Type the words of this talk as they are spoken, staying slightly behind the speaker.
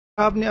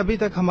آپ نے ابھی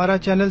تک ہمارا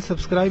چینل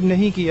سبسکرائب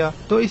نہیں کیا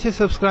تو اسے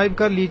سبسکرائب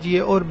کر لیجئے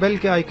اور بیل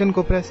کے آئیکن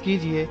کو پریس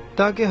کیجئے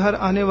تاکہ ہر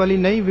آنے والی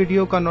نئی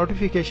ویڈیو کا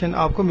نوٹیفیکیشن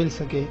آپ کو مل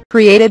سکے۔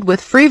 Created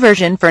with free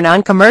version for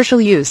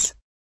non-commercial use.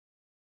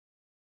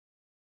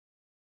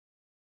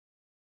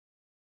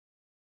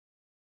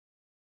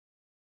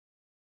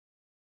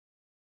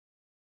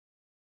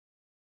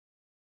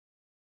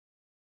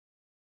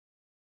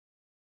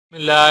 بسم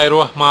اللہ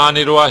الرحمن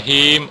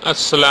الرحیم۔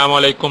 السلام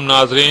علیکم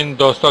ناظرین،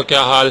 دوستو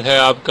کیا حال ہے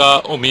آپ کا؟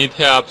 امید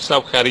ہے آپ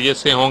سب خیریت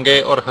سے ہوں گے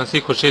اور ہنسی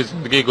خوشی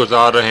زندگی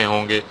گزار رہے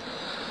ہوں گے۔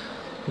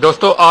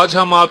 دوستو آج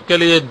ہم آپ کے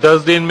لیے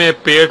 10 دن میں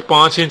پیٹ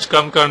 5 انچ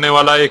کم کرنے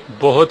والا ایک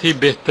بہت ہی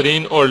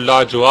بہترین اور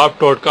لاجواب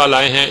ٹوٹکا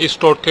لائے ہیں۔ اس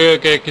ٹوٹکے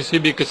کے کسی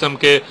بھی قسم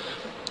کے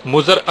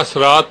مضر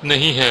اثرات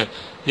نہیں ہیں،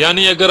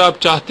 یعنی اگر آپ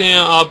چاہتے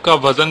ہیں آپ کا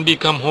وزن بھی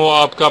کم ہو،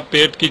 آپ کا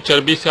پیٹ کی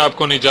چربی سے آپ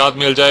کو نجات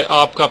مل جائے،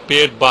 آپ کا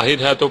پیٹ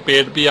باہر ہے تو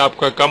پیٹ بھی آپ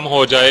کا کم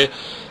ہو جائے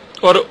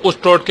اور اس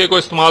ٹوٹکے کو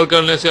استعمال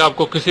کرنے سے آپ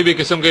کو کسی بھی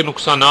قسم کے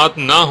نقصانات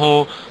نہ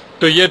ہوں،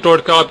 تو یہ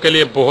ٹوٹکا آپ کے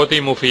لیے بہت ہی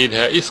مفید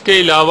ہے۔ اس کے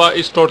علاوہ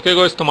اس ٹوٹکے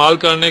کو استعمال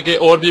کرنے کے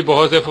اور بھی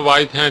بہت سے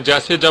فوائد ہیں،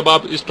 جیسے جب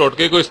آپ اس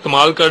ٹوٹکے کو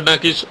استعمال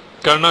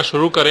کرنا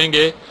شروع کریں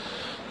گے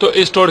تو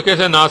اس ٹوٹکے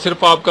سے نہ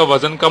صرف آپ کا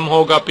وزن کم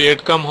ہوگا،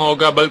 پیٹ کم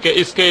ہوگا، بلکہ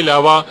اس کے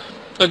علاوہ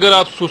اگر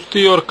آپ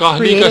سستی اور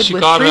کاہلی کا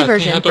شکار رہتے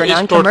ہیں تو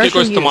اس ٹوٹکے کو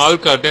استعمال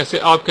کرنے سے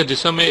آپ کے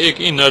جسم میں ایک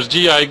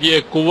انرجی آئے گی،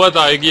 ایک قوت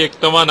آئے گی، ایک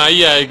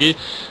توانائی آئے گی،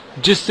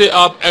 جس سے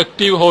آپ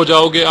ایکٹیو ہو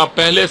جاؤ گے، آپ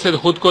پہلے سے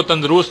خود کو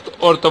تندرست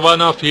اور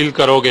توانا فیل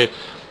کرو گے،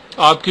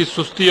 آپ کی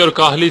سستی اور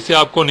کاہلی سے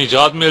آپ کو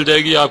نجات مل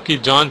جائے گی، آپ کی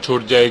جان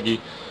چھوٹ جائے گی۔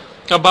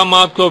 اب ہم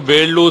آپ کو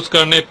ویٹ لوز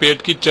کرنے،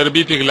 پیٹ کی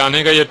چربی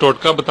پگھلانے کا یہ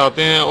ٹوٹکا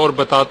بتاتے ہیں اور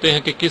بتاتے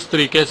ہیں کہ کس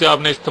طریقے سے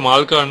آپ نے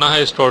استعمال کرنا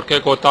ہے اس ٹوٹکے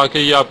کو تاکہ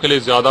یہ آپ کے لیے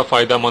زیادہ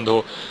فائدہ مند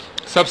ہو۔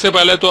 سب سے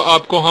پہلے تو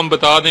آپ کو ہم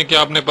بتا دیں کہ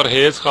آپ نے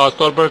پرہیز خاص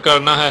طور پر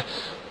کرنا ہے۔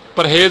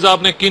 پرہیز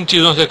آپ نے کن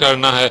چیزوں سے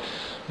کرنا ہے؟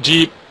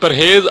 جی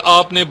پرہیز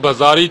آپ نے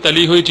بازاری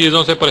تلی ہوئی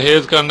چیزوں سے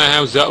پرہیز کرنا ہے،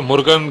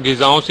 مرغن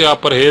غذاؤں سے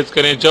آپ پرہیز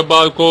کریں۔ جب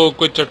آپ کو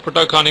کوئی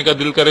چٹپٹا کھانے کا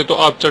دل کرے تو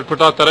آپ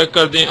چٹپٹا ترک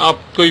کر دیں،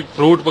 آپ کوئی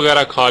فروٹ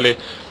وغیرہ کھا لیں۔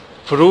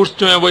 فروٹس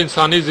جو ہیں وہ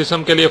انسانی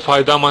جسم کے لیے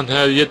فائدہ مند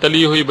ہے، یہ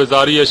تلی ہوئی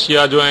بازاری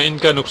اشیاء جو ہیں ان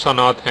کا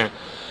نقصانات ہیں،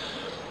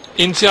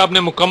 ان سے آپ نے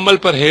مکمل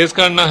پرہیز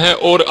کرنا ہے۔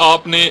 اور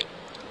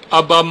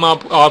اب ہم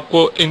آپ کو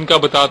ان کا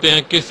بتاتے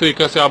ہیں کس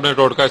طریقے سے آپ نے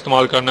ٹوٹکا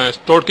استعمال کرنا ہے۔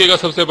 ٹوٹکے کا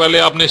سب سے پہلے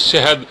آپ نے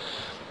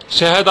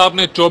شہد آپ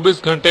نے 24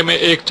 گھنٹے میں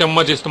 1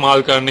 چمچ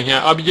استعمال کرنی ہے۔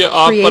 اب یہ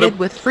آپ پر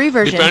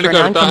ڈیپینڈ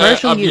کرتا ہے،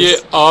 اب یہ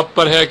آپ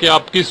پر ہے کہ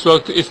آپ کس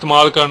وقت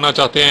استعمال کرنا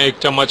چاہتے ہیں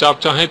 1 چمچ۔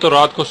 آپ چاہیں تو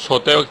رات کو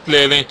سوتے وقت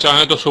لے لیں،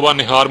 چاہیں تو صبح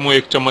نہار منہ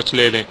 1 چمچ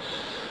لے لیں،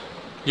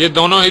 یہ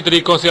دونوں ہی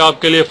طریقوں سے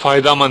آپ کے لیے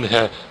فائدہ مند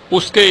ہے۔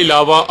 اس کے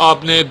علاوہ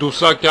آپ نے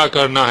دوسرا کیا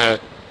کرنا ہے؟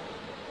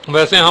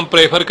 ویسے ہم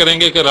پریفر کریں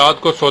گے کہ رات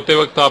کو سوتے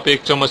وقت آپ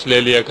 1 چمچ لے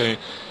لیا کریں۔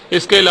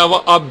 اس کے علاوہ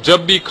آپ جب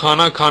بھی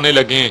کھانا کھانے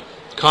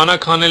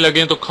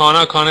لگیں تو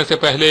کھانا کھانے سے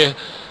پہلے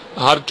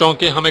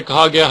چونکہ ہمیں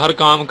کہا گیا ہر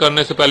کام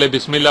کرنے سے پہلے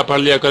بسم اللہ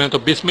پڑھ لیا کریں، تو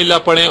بسم اللہ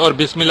پڑھیں اور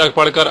بسم اللہ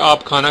پڑھ کر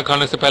آپ کھانا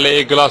کھانے سے پہلے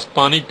 1 گلاس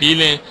پانی پی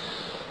لیں،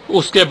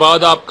 اس کے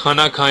بعد آپ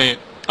کھانا کھائیں۔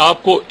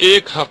 آپ کو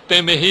 1 ہفتے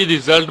میں ہی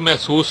رزلٹ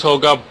محسوس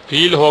ہوگا،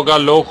 فیل ہوگا،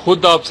 لوگ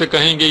خود آپ سے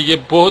کہیں گے یہ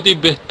بہت ہی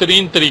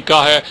بہترین طریقہ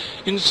ہے۔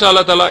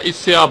 انشاءاللہ تعالی اس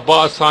سے آپ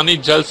بآسانی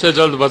جلد سے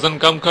جلد وزن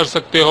کم کر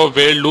سکتے ہو،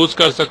 ویٹ لوز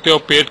کر سکتے ہو،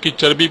 پیٹ کی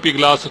چربی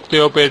پگھلا سکتے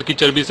ہو، پیٹ کی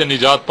چربی سے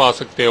نجات پا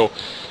سکتے ہو۔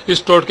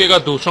 اس ٹوٹکے کا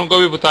دوسروں کو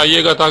بھی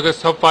بتائیے گا تاکہ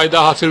سب فائدہ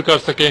حاصل کر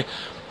سکیں۔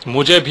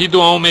 مجھے بھی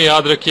دعاؤں میں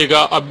یاد رکھیے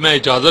گا۔ اب میں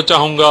اجازت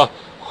چاہوں گا،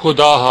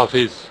 خدا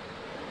حافظ۔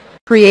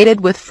 Created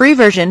with free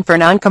version for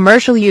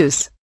non-commercial use.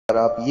 اگر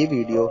آپ یہ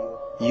ویڈیو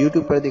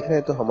YouTube پر دیکھ رہے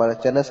ہیں تو ہمارا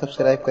چینل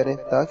سبسکرائب کریں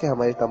تاکہ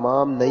ہماری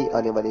تمام نئی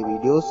آنے والی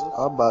ویڈیوز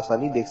آپ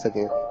بآسانی دیکھ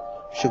سکیں۔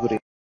 شکریہ۔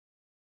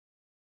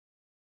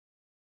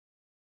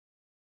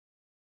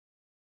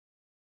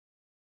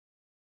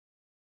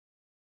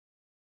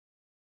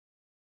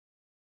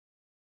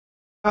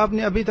 آپ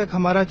نے ابھی تک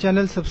ہمارا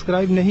چینل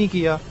سبسکرائب نہیں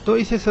کیا تو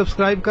اسے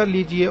سبسکرائب کر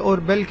لیجئے اور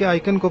بیل کے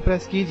آئیکن کو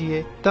پریس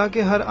کیجئے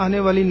تاکہ ہر آنے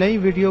والی نئی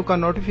ویڈیو کا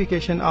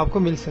نوٹیفیکیشن آپ کو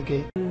مل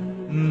سکے۔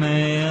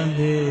 میں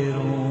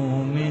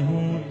اندھیروں میں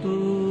ہوں تو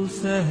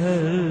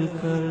سحر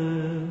کر،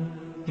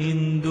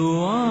 ان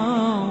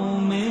دعاؤں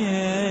میں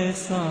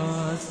ایسا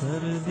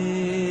اثر دے،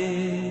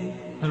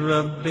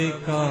 رب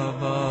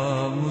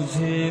کعبہ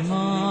مجھے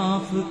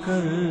معاف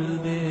کر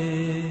دے۔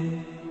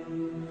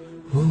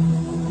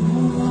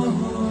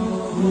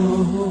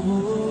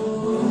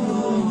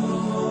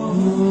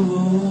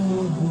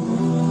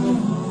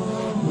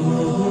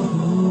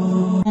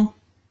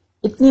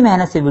 اتنی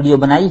محنت سے ویڈیو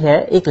بنائی ہے،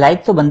 ایک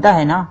لائک تو بنتا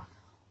ہے نا؟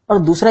 اور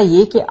دوسرا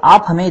یہ کہ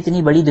آپ ہمیں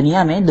اتنی بڑی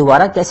دنیا میں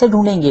دوبارہ کیسے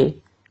ڈھونڈیں گے؟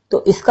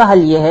 تو اس کا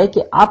حل یہ ہے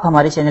کہ آپ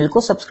ہمارے چینل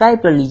کو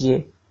سبسکرائب کر لیجئے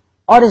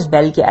اور اس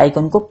بیل کے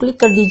آئیکن کو کلک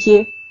کر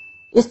دیجئے۔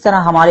 اس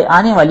طرح ہمارے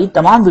آنے والی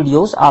تمام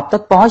ویڈیوز آپ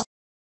تک پہنچ۔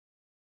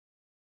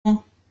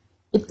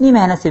 اتنی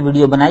محنت سے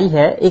ویڈیو بنائی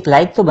ہے، ایک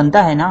لائک تو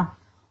بنتا ہے نا؟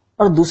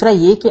 اور دوسرا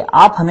یہ کہ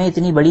آپ ہمیں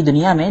اتنی بڑی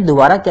دنیا میں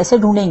دوبارہ کیسے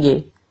ڈھونڈیں گے؟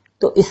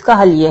 تو اس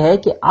کا حل یہ ہے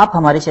کہ آپ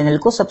ہمارے چینل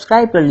کو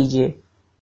سبسکرائب کر لیجئے